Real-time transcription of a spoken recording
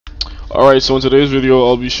Alright, so in today's video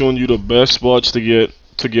I'll be showing you the best spots to get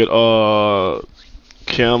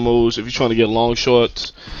camos if you're trying to get long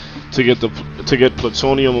shots, to get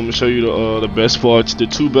plutonium. I'm gonna show you the best spots, the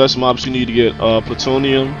two best mobs you need to get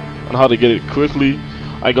plutonium, and how to get it quickly.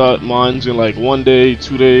 I got mines in like 1 day,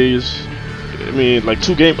 2 days. I mean like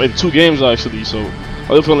two games actually. So I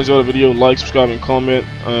hope you all enjoy the video. Like, subscribe, and comment,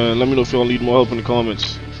 and let me know if y'all need more help in the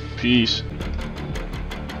comments. Peace.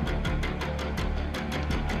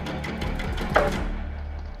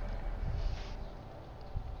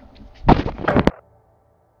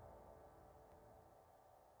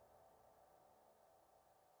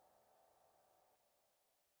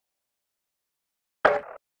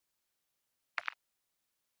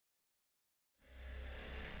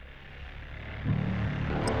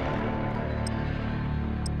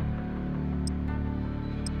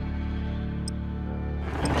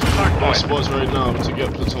 My spots right now to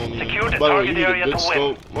get plutonium. By the way, you need a good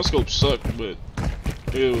scope. My scope sucked, but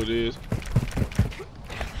here it is.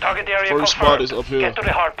 Target area First spot is up here. Get to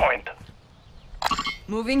the hard point.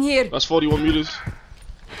 Moving here. That's 41 meters.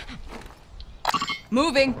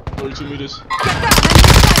 Moving. 32 meters. Get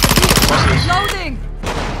that enemy loading.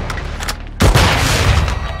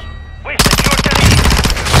 We secured the lead.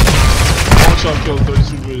 One shot kill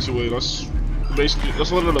 32 meters away.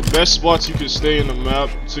 That's one of the best spots you can stay in the map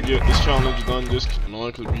to get this challenge done. Just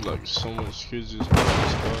it could be like so much kids just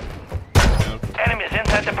Enemies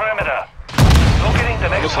inside the perimeter. Locating the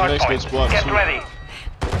next hard point. Get ready.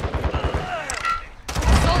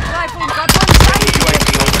 Assault rifle got one sight.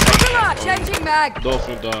 Changing mag.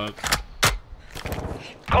 Dolphin died.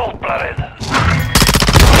 Cold-blooded.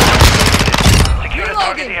 Secure the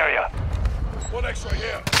target area. One extra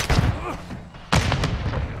here.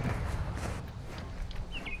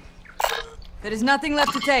 There is nothing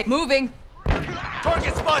left to take. Moving.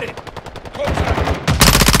 Target spotted.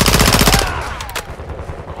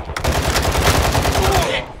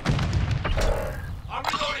 I'm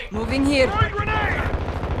reloading. Moving here.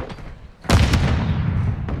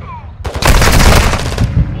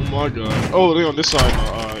 Oh my god. Oh, they're on this side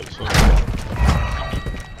now. Alright, so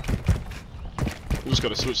we just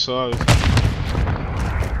gotta switch sides.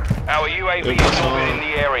 Our UAV is moving in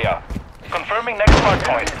the area. Confirming next hard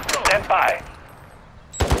point. Stand by.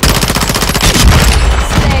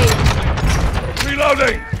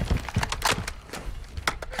 Reloading.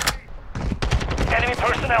 Enemy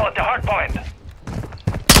personnel at the hard point.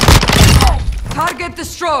 Target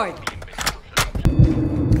destroyed.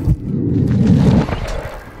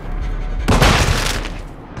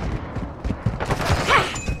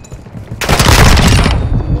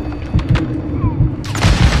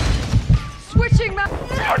 Switching map.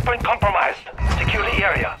 Hardpoint compromised. Secure the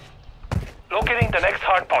area. Locating the next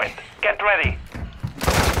hardpoint. Get ready.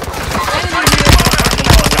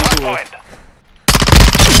 Point.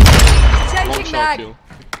 Changing mag.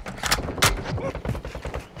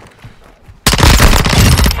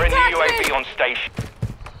 Friendly UAV on station.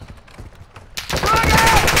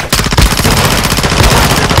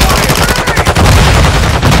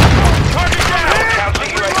 Target down. Counter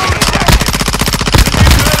UAV is active.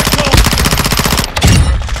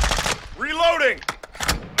 Reloading.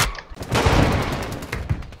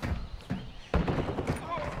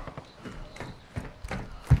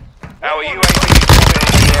 Our UAV is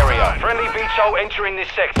in the area. Friendly VTOL entering this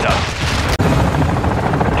sector.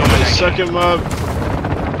 The second map,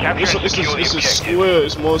 Capture and secure the it's a objective. square.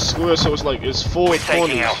 It's more square, so it's like it's 4 We're taking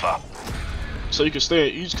corners. Alpha. So you can stay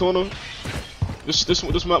in each corner.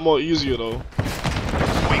 This map more easier though.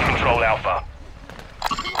 We control Alpha.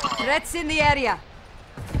 Threats in the area.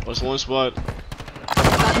 That's one spot.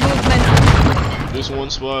 Got movement. This one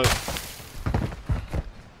spot.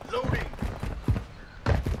 Loading.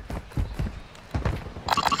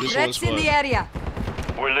 This one Threats in the spot. area.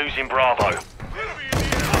 We're losing Bravo.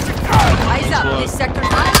 Eyes up. This sector.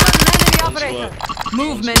 I'm an enemy operator.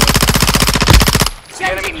 Movement. The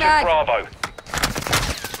enemy Changing took mag. Bravo.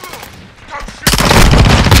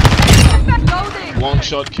 Loading. Long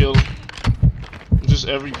shot kill. Just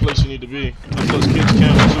every place you need to be. And plus kids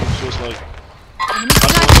camp too, so it's like that's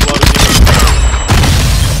one spot again.